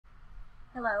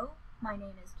Hello, my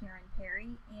name is Karen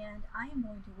Perry, and I am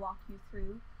going to walk you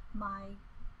through my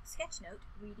Sketchnote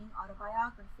reading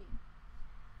autobiography.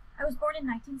 I was born in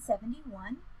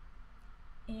 1971,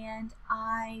 and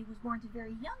I was born to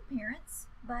very young parents,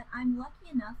 but I'm lucky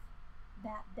enough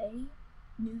that they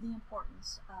knew the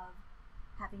importance of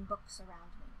having books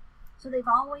around me. So they've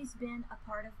always been a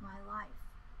part of my life.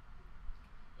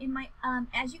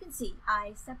 As you can see,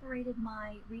 I separated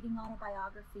my reading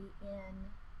autobiography in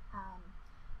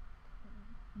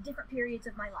different periods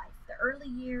of my life. The early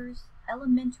years,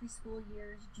 elementary school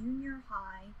years, junior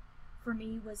high, for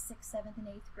me was 6th, 7th, and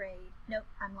 8th grade. Nope,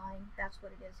 I'm lying. That's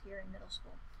what it is here in middle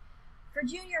school. For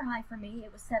junior high, for me,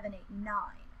 it was 7, 8, 9.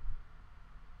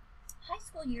 High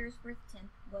school years was 10th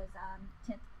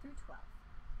through 12th.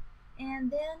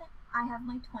 And then I have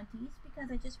my 20s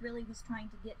because I just really was trying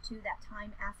to get to that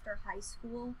time after high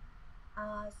school.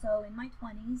 So in my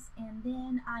 20s, and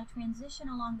then I transition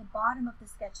along the bottom of the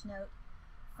sketch note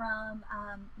from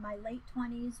my late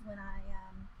 20s when I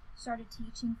started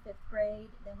teaching 5th grade,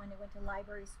 then when I went to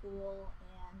library school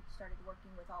and started working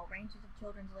with all ranges of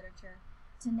children's literature,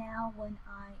 to now when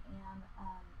I am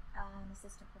an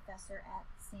assistant professor at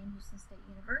Sam Houston State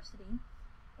University,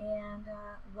 and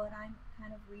what I'm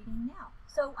kind of reading now.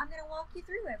 So I'm going to walk you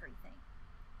through everything.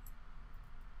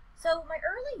 So my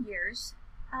early years,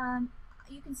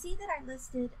 you can see that I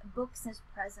listed books as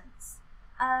presents.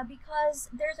 Because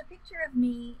there's a picture of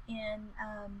me in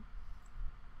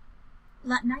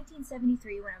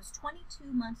 1973 when I was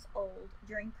 22 months old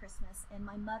during Christmas, and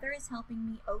my mother is helping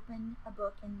me open a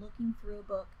book and looking through a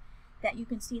book that you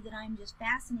can see that I'm just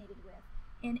fascinated with.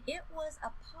 And it was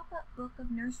a pop-up book of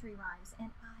nursery rhymes,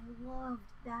 and I loved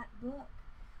that book.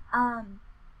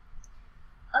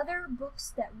 Other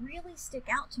books that really stick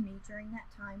out to me during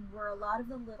that time were a lot of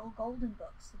the Little Golden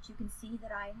books that you can see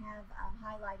that I have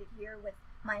highlighted here with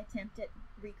my attempt at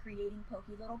recreating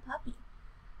Pokey Little Puppy.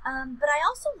 But I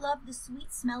also loved The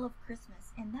Sweet Smell of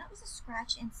Christmas, and that was a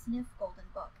scratch and sniff golden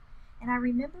book. And I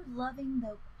remember loving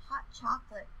the hot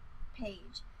chocolate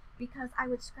page because I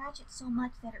would scratch it so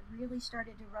much that it really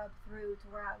started to rub through to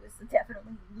where I was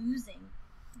definitely losing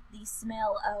the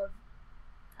smell of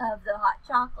the hot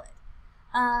chocolate.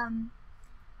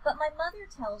 But my mother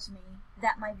tells me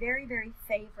that my very, very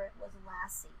favorite was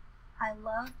Lassie. I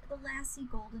loved the Lassie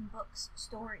Golden Books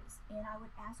stories, and I would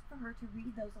ask for her to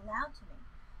read those aloud to me.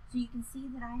 So you can see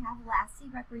that I have Lassie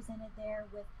represented there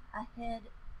with a head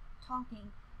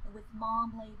talking with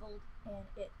Mom labeled and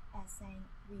it as saying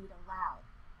read aloud.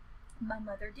 My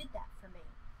mother did that for me.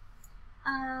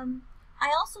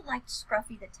 I also liked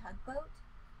Scruffy the Tugboat.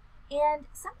 And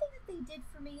something that they did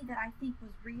for me that I think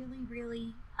was really,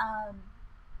 really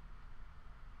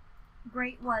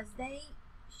great was they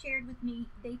shared with me,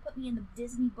 they put me in the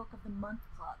Disney Book of the Month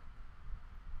Club.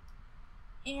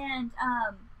 And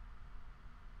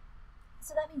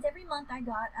so that means every month I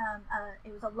got,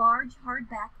 it was a large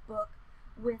hardback book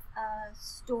with a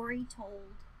story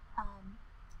told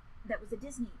that was a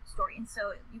Disney story. And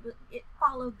so it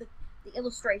followed the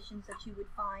illustrations that you would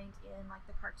find in like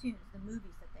the cartoons, the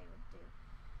movies that they would do.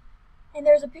 And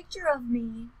there's a picture of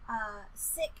me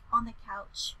sick on the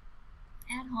couch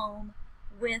at home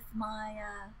with my,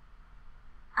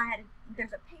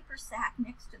 there's a paper sack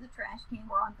next to the trash can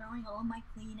where I'm throwing all my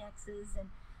Kleenexes, and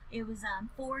it was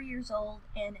 4 years old,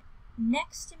 and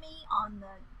next to me on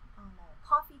the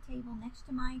coffee table, next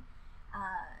to my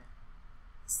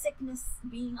sickness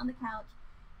being on the couch,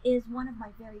 is one of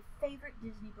my very favorite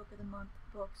Disney Book of the Month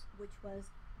books, which was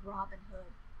Robin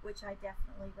Hood, which I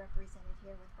definitely represented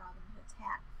here with Robin Hood's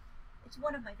hat. It's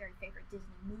one of my very favorite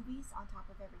Disney movies on top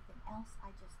of everything else. I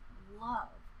just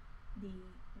love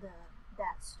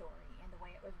that story and the way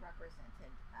it was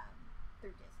represented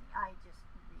through Disney. I just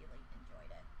really enjoyed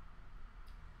it.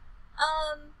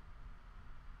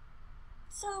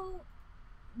 So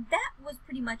that was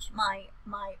pretty much my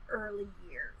early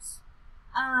years.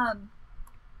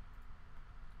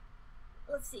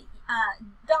 Let's see.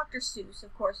 Dr. Seuss,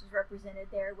 of course, is represented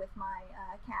there with my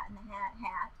Cat in the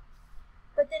hat.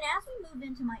 But then as we moved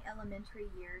into my elementary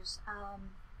years,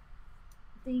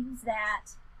 things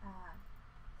that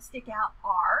stick out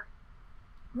are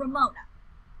Ramona.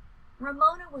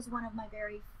 Ramona was one of my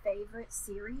very favorite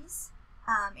series.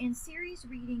 And series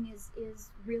reading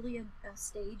is really a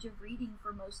stage of reading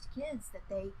for most kids, that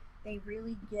they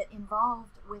really get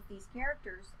involved with these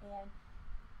characters and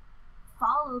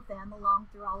follow them along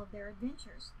through all of their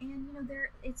adventures. And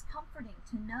it's comforting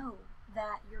to know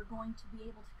that you're going to be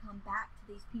able to come back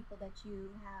to these people that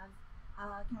you have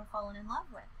kind of fallen in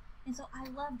love with. And so I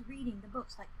loved reading the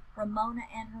books like Ramona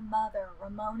and Her Mother,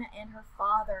 Ramona and Her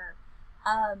Father,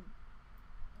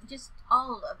 just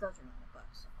all of those are little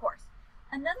books, of course.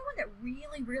 Another one that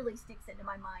really, really sticks into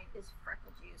my mind is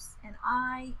Freckle Juice. And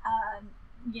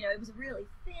it was a really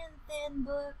thin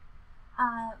book,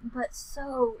 but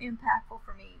so impactful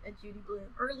for me.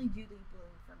 Early Judy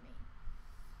Blume for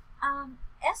me.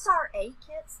 SRA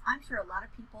kits, I'm sure a lot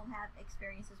of people have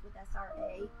experiences with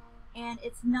SRA, and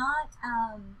it's not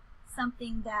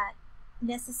something that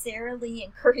necessarily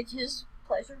encourages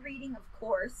pleasure reading, of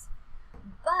course,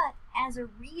 but as a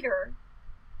reader,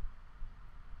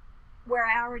 where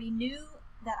I already knew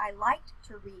that I liked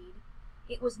to read,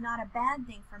 it was not a bad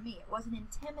thing for me. It wasn't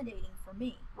intimidating for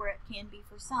me, where it can be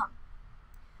for some.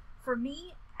 For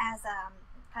me, as a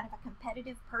kind of a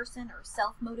competitive person or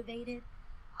self-motivated,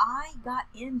 I got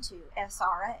into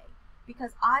SRA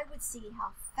because I would see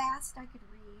how fast I could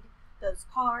read those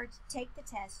cards, take the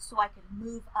test, so I could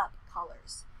move up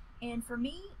colors. And for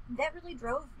me, that really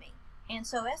drove me. And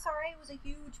so SRA was a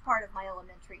huge part of my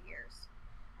elementary years.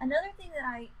 Another thing that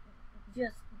I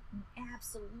just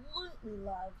absolutely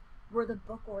loved were the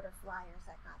book order flyers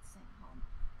that got sent home.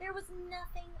 There was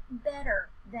nothing better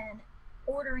than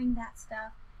ordering that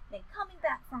stuff, then coming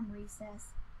back from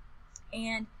recess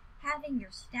and having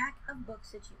your stack of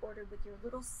books that you ordered with your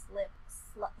little slip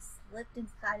slipped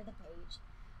inside of the page,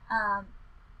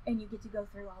 and you get to go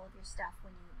through all of your stuff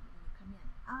when you come in.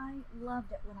 I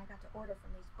loved it when I got to order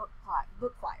from these book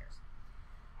flyers.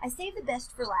 I saved the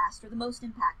best for last, or the most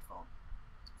impactful.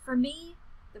 For me,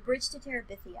 The Bridge to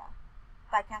Terabithia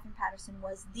by Catherine Patterson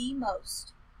was the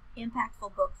most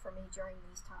impactful book for me during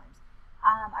these times.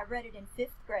 I read it in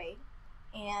 5th grade,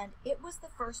 and it was the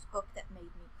first book that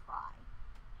made me cry.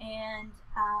 And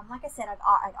like I said,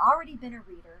 I'd already been a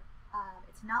reader.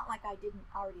 It's not like I didn't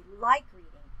already like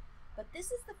reading, but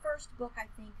this is the first book I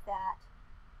think that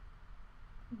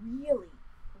really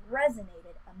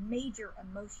resonated a major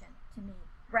emotion to me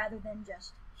rather than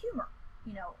just humor,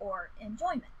 or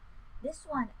enjoyment. This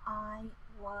one, I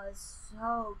was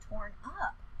so torn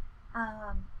up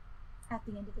at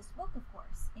the end of this book, of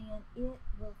course, and it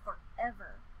will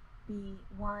forever be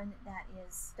one that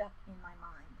is stuck in my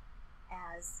mind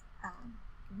as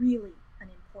really an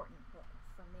important book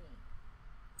for me.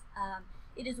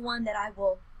 It is one that I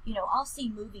will, I'll see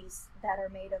movies that are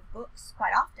made of books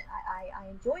quite often. I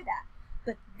enjoy that.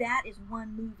 But that is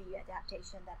one movie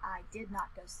adaptation that I did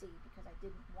not go see because I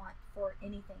didn't want for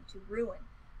anything to ruin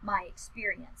my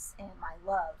experience and my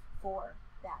love for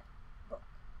that book.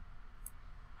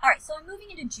 All right, so I'm moving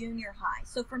into junior high.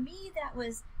 So for me, that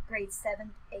was grades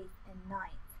 7th, 8th, and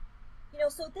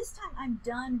 9th. So this time I'm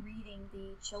done reading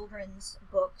the children's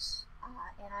books,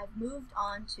 and I've moved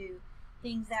on to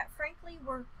things that frankly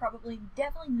were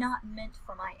definitely not meant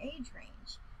for my age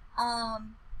range.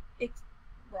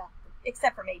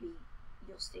 Except for maybe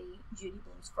you'll see Judy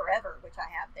Blume's Forever, which I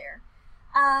have there.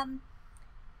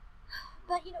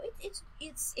 But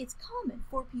it's common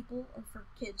for people or for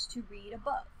kids to read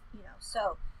above,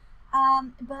 So,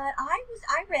 but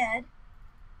I read.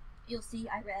 You'll see,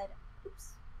 I read. Oops.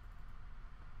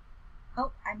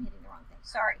 Oh, I'm hitting the wrong thing.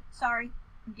 Sorry.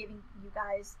 I'm giving you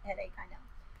guys a headache. I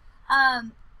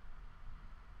know.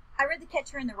 I read The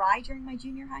Catcher in the Rye during my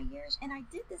junior high years, and I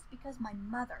did this because my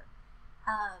mother.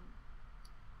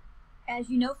 As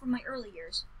you know from my early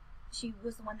years, she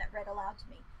was the one that read aloud to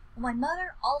me. Well, my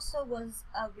mother also was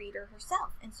a reader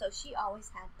herself, and so she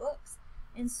always had books.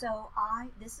 And so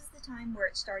this is the time where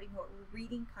it's starting what we're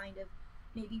reading,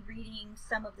 maybe reading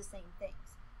some of the same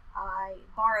things. I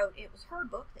borrowed, it was her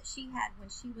book that she had when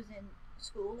she was in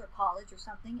school or college or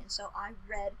something, and so I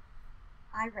read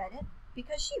it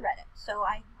because she read it. So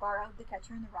I borrowed The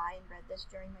Catcher in the Rye and read this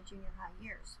during my junior high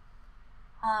years.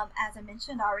 As I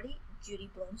mentioned already, Judy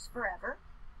Blume's Forever.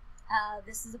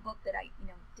 This is a book that I,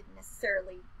 didn't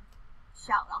necessarily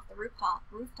shout off the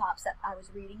rooftops that I was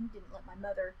reading. Didn't let my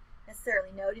mother necessarily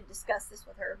know to discuss this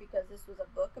with her because this was a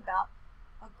book about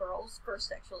a girl's first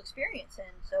sexual experience.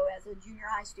 And so as a junior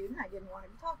high student, I didn't want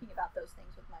to be talking about those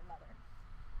things with my mother.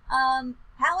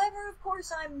 However, of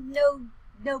course, I'm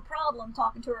no problem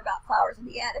talking to her about Flowers in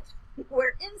the Attic,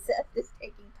 where incest is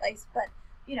taking place, but,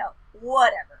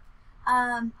 whatever.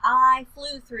 I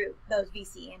flew through those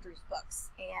V.C. Andrews books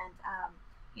and,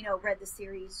 read the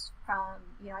series from,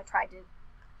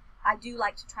 I do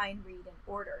like to try and read in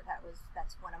order. That was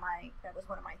one of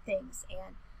my things.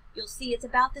 And you'll see it's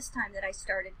about this time that I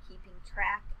started keeping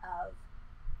track of,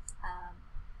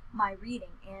 my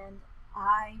reading, and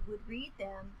I would read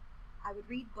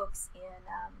books in,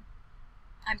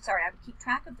 I would keep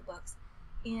track of the books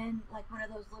in like one of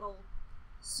those little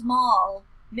small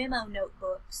memo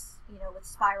notebooks, with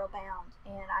spiral bound,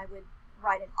 and I would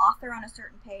write an author on a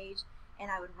certain page,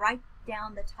 and I would write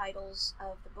down the titles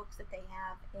of the books that they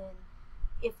have in,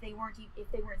 if they weren't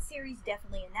in series,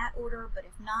 definitely in that order, but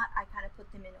if not, I kind of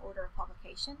put them in order of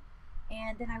publication.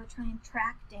 And then I would try and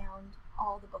track down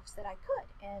all the books that I could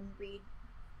and read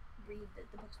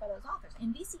the books by those authors.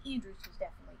 And V.C. Andrews was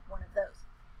definitely one of those.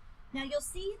 Now you'll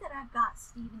see that I've got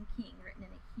Stephen King written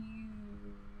in a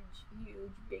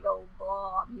huge, big old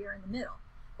blob here in the middle.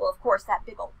 Well, of course, that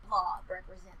big old blob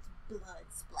represents blood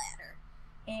splatter.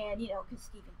 And, you know, because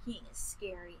Stephen King is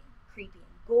scary and creepy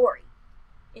and gory.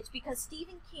 It's because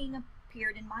Stephen King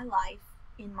appeared in my life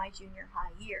in my junior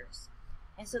high years.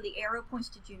 And so the arrow points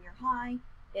to junior high.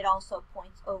 It also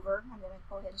points over, I'm going to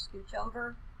go ahead and scooch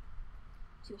over,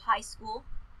 to high school.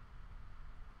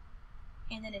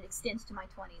 And then it extends to my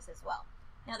 20s as well.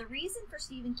 Now the reason for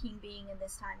Stephen King being in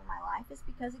this time in my life is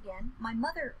because, again, my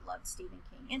mother loved Stephen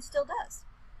King and still does.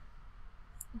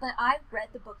 But I've read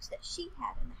the books that she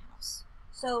had in the house.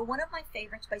 So one of my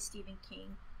favorites by Stephen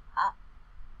King,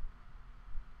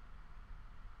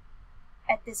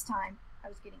 at this time, I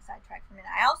was getting sidetracked for a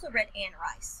minute. I also read Anne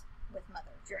Rice with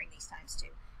Mother during these times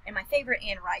too. And my favorite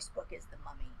Anne Rice book is The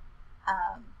Mummy.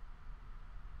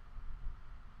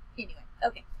 Anyway,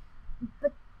 okay.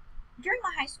 But during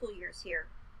my high school years here,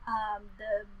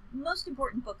 the most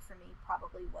important book for me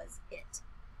probably was It.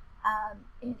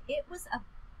 And it was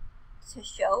to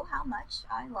show how much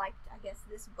I liked, I guess,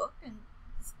 this book and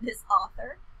this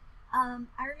author.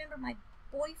 I remember my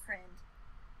boyfriend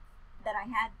that I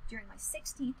had during my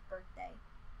 16th birthday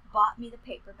bought me the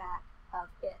paperback of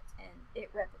It, and it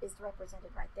is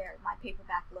represented right there. My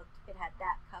paperback it had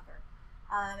that cover.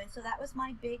 And so that was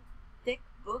my big, thick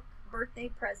book birthday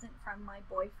present from my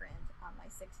boyfriend on my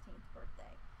 16th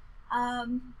birthday.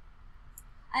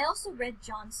 I also read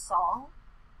John Saul,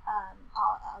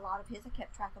 a lot of his. I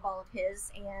kept track of all of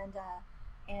his and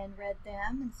read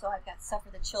them. And so I've got Suffer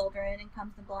the Children and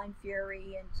Comes the Blind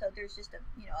Fury, and so there's just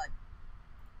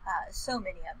so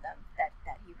many of them that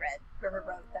he read or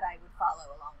wrote that I would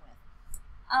follow along with.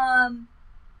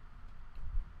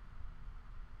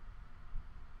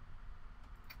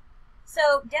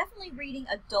 So definitely reading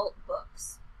adult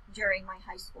books during my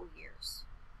high school years.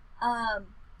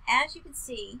 As you can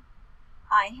see,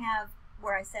 I have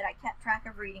where I said I kept track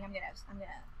of reading. I'm gonna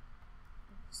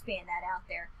span that out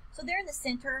there. So there in the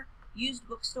center, used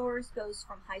bookstores goes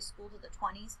from high school to the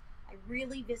 20s. I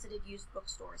really visited used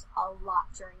bookstores a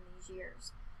lot during these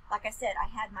years. Like I said, I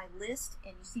had my list,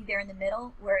 and you see there in the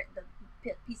middle where the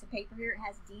piece of paper here, it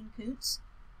has Dean Koontz.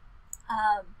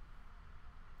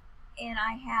 And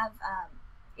I have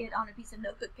it on a piece of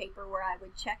notebook paper where I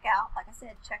would check out, like I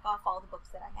said, check off all the books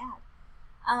that I had.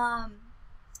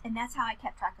 And that's how I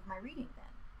kept track of my reading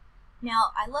then.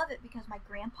 Now, I love it because my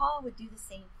grandpa would do the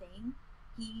same thing.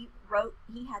 He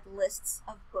had lists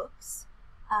of books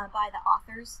by the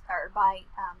authors, or by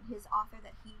his author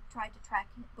that he tried to track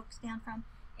books down from,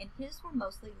 and his were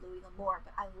mostly Louis L'Amour,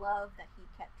 but I love that he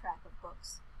kept track of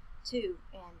books too,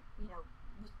 and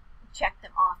checked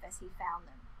them off as he found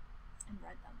them and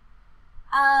read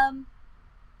them.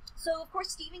 So of course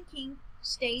Stephen King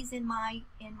stays in my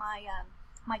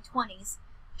 20s.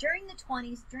 During my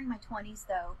 20s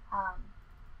though,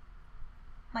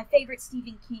 my favorite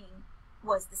Stephen King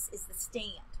was The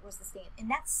Stand, and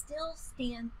that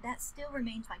still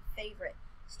remains my favorite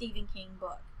Stephen King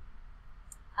book.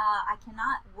 I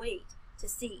cannot wait to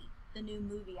see the new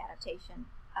movie adaptation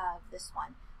of this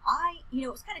one.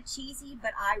 It was kind of cheesy,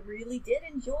 but I really did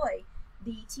enjoy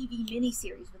the TV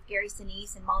miniseries with Gary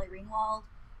Sinise and Molly Ringwald,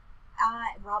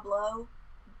 Rob Lowe.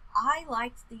 I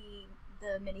liked the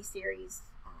miniseries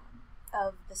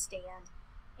of The Stand,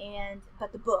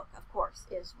 but the book, of course,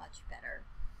 is much better.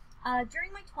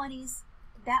 During my 20s,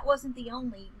 that wasn't the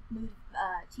only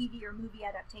TV or movie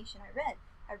adaptation I read.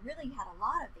 I really had a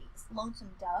lot of these.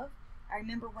 Lonesome Dove. I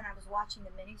remember when I was watching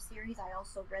the miniseries, I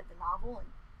also read the novel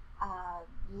and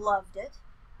loved it.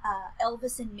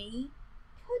 Elvis and Me.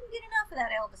 Couldn't get enough of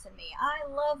that Elvis and Me. I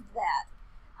loved that.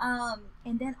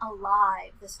 And then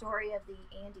Alive, the story of the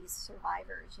Andes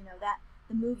survivors.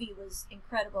 The movie was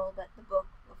incredible, but the book,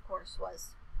 of course,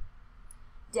 was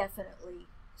definitely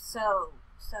so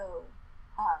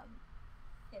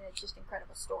and it's just an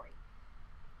incredible story.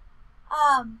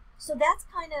 So that's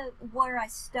kind of where I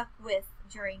stuck with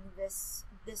during this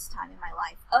time in my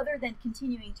life, other than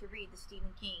continuing to read the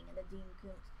Stephen King and the Dean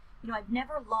Koontz. I've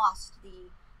never lost the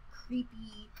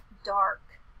creepy, dark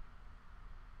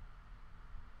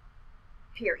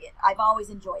period. I've always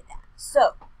enjoyed that.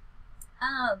 So,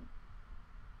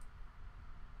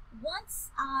 once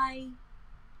I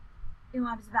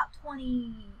was about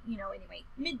 20,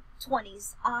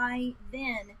 mid-20s, I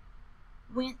then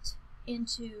went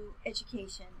into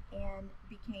education and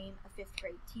became a 5th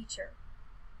grade teacher.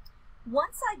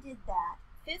 Once I did that,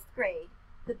 5th grade,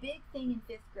 the big thing in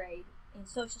 5th grade in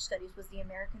social studies was the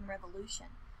American Revolution.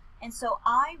 And so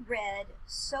I read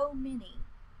so many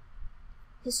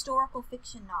historical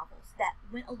fiction novels that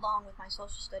went along with my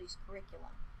social studies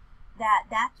curriculum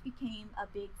that became a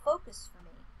big focus for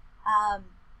me.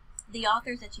 The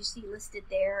authors that you see listed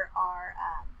there are,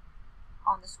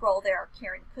 on the scroll there are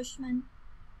Karen Cushman,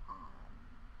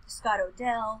 Scott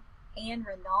Odell, Anne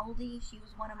Rinaldi. She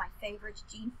was one of my favorites.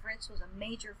 Jean Fritz was a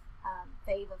major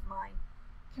fave of mine.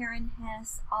 Karen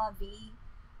Hess, Avi.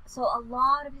 So a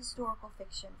lot of historical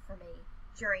fiction for me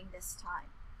during this time.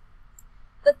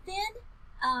 But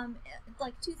then,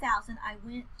 like 2000, I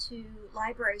went to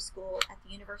library school at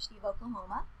the University of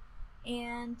Oklahoma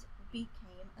and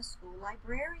became a school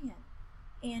librarian.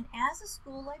 And as a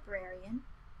school librarian,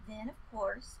 then of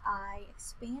course I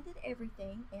expanded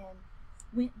everything and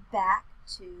went back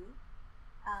to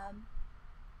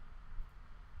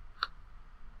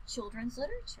children's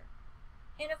literature.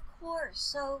 And of course,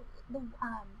 so the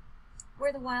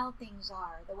Where the Wild Things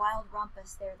Are, The Wild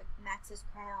Rumpus there, the Max's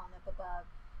Crown up above,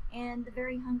 and The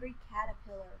Very Hungry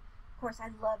Caterpillar. Of course, I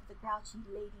love The Grouchy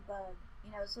Ladybug.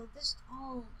 So this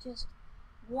all just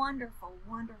wonderful,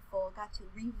 wonderful. Got to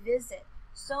revisit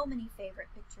so many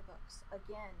favorite picture books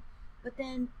again. But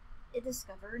then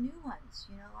discover new ones,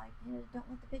 like Don't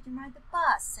Let the Pigeon Ride the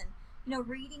Bus. And,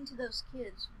 reading to those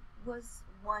kids was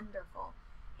wonderful.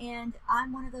 And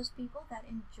I'm one of those people that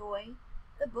enjoy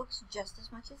the books just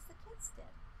as much as the kids did.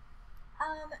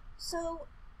 So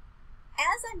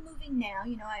as I'm moving now,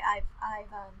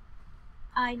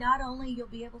 I not only, you'll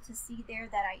be able to see there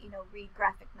that I, read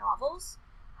graphic novels,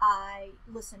 I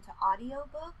listen to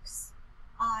audiobooks,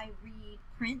 I read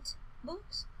print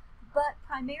books, but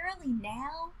primarily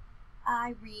now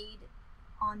I read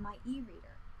on my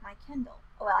e-reader, my Kindle.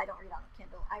 Well, I don't read on a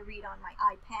Kindle. I read on my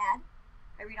iPad.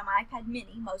 I read on my iPad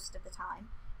mini most of the time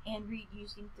and read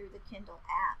using through the Kindle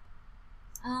app.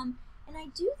 And I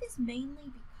do this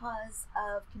mainly because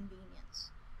of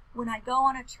convenience. When I go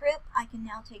on a trip, I can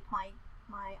now take my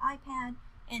iPad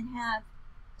and have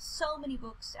so many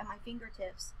books at my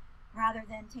fingertips rather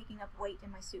than taking up weight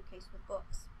in my suitcase with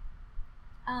books.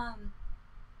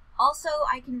 Also,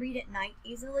 I can read at night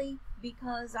easily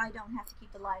because I don't have to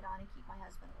keep the light on and keep my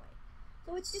husband away.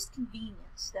 So it's just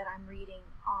convenience that I'm reading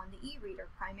on the e-reader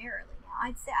primarily now.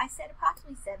 I said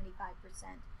approximately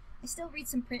 75%. I still read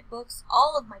some print books.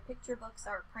 All of my picture books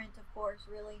are print, of course,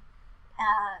 really.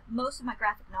 Most of my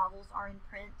graphic novels are in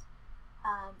print.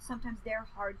 Sometimes they're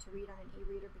hard to read on an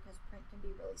e-reader because print can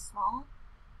be really small.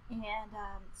 And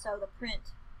so the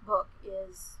print book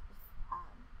is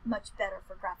much better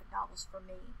for graphic novels for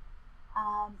me.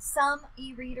 Some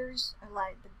e-readers, are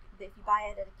like if you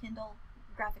buy it at a Kindle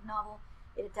graphic novel,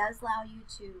 it does allow you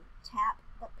to tap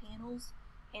the panels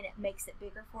and it makes it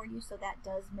bigger for you, so that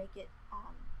does make it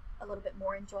a little bit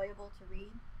more enjoyable to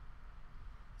read.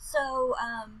 So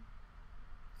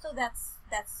so that's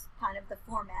kind of the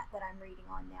format that I'm reading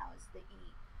on now, is the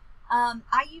e.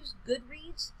 I use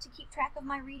Goodreads to keep track of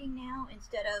my reading now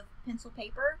instead of pencil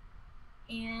paper.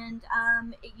 And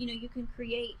you can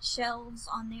create shelves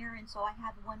on there, and so I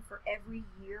have one for every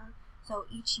year. So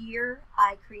each year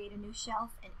I create a new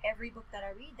shelf, and every book that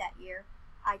I read that year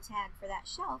I tag for that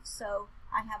shelf, so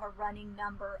I have a running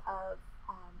number of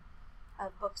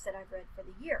books that I've read for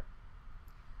the year.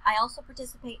 I also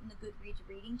participate in the Goodreads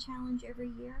Reading Challenge every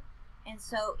year, and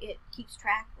so it keeps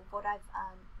track of what I've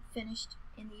finished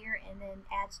in the year and then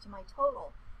adds to my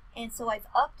total. And so I've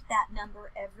upped that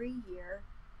number every year,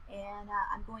 and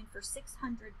I'm going for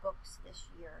 600 books this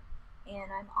year,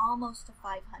 and I'm almost to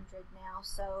 500 now,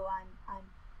 so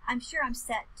I'm sure I'm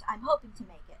set. I'm hoping to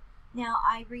make it. Now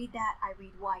I read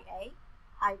YA,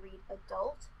 I read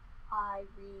adult, I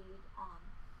read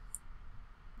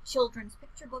children's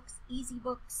picture books, easy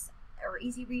books or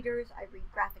easy readers, I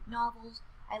read graphic novels,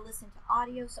 I listen to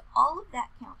audio, so all of that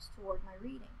counts toward my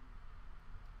reading,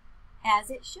 as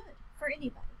it should for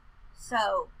anybody.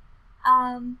 So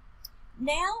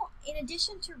now, in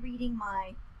addition to reading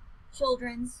my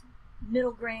children's,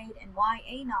 middle grade, and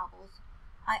YA novels,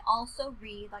 I also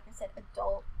read, like I said,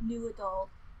 adult, new adult,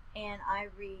 and I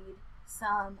read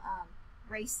some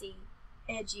racy,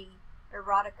 edgy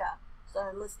erotica. So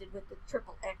I listed with the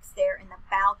triple X there in the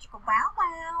bow chicka wow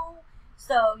wow.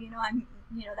 So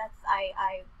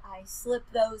I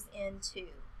slip those in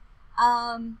too.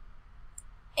 And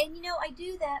I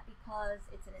do that because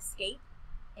it's an escape,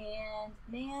 and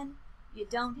man, you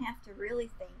don't have to really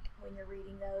think when you're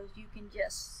reading those. You can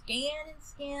just scan and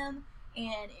skim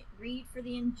and read for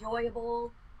the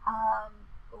enjoyable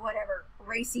whatever,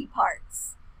 racy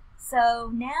parts. So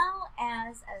now,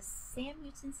 as a Sam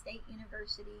Houston State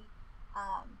University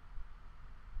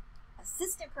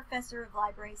assistant professor of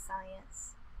library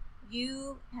science,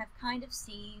 you have kind of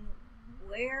seen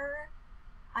where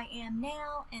I am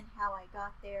now and how I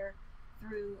got there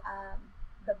through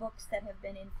the books that have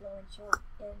been influential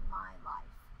in my life.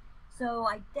 So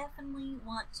I definitely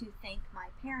want to thank my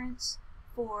parents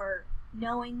for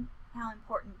knowing how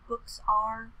important books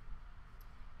are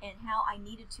and how I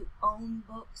needed to own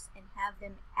books and have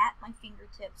them at my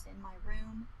fingertips in my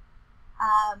room.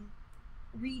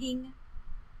 Reading,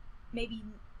 maybe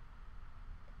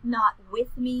not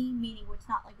with me, meaning it's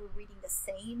not like we're reading the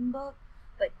same book,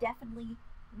 but definitely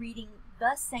reading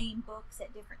the same books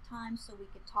at different times so we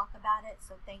could talk about it.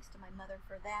 So thanks to my mother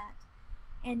for that.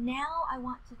 And now I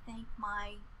want to thank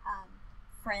my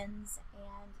friends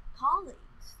and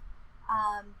colleagues.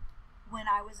 When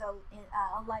I was a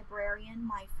librarian,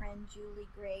 my friend Julie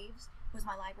Graves was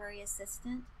my library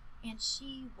assistant, and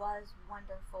she was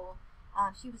wonderful.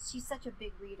 She's such a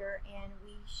big reader, and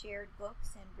we shared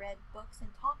books and read books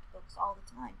and talked books all the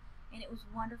time. And it was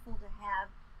wonderful to have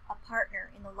a partner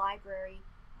in the library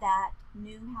that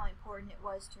knew how important it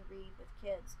was to read with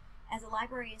kids. As a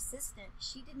library assistant,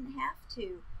 she didn't have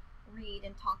to read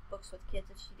and talk books with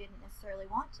kids if she didn't necessarily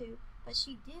want to, but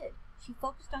she did. She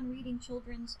focused on reading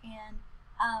children's and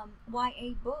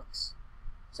YA books,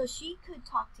 so she could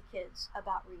talk to kids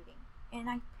about reading, and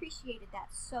I appreciated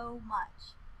that so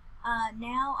much.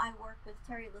 Now I work with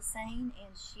Terry Lassane,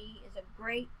 and she is a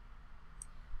great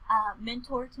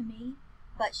mentor to me,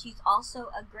 but she's also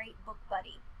a great book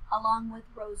buddy. Along with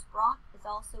Rose Brock is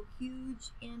also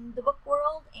huge in the book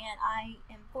world, and I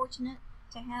am fortunate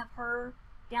to have her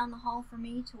down the hall for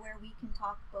me to where we can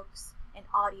talk books and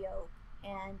audio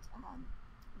and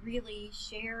really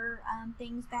share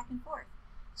things back and forth.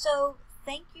 So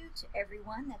thank you to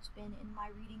everyone that's been in my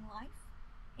reading life,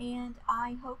 and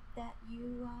I hope that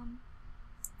you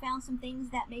found some things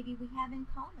that maybe we have in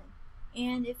common.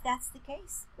 And if that's the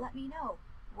case, let me know.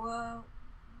 Well,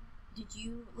 did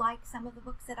you like some of the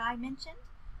books that I mentioned?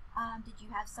 Did you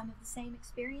have some of the same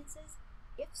experiences?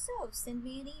 If so, send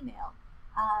me an email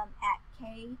at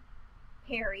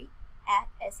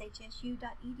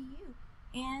kperry@shsu.edu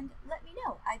and let me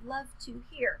know. I'd love to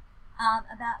hear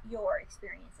about your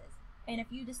experiences. And if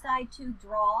you decide to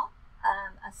draw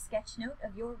a sketch note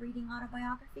of your reading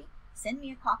autobiography, send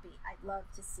me a copy. I'd love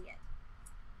to see it.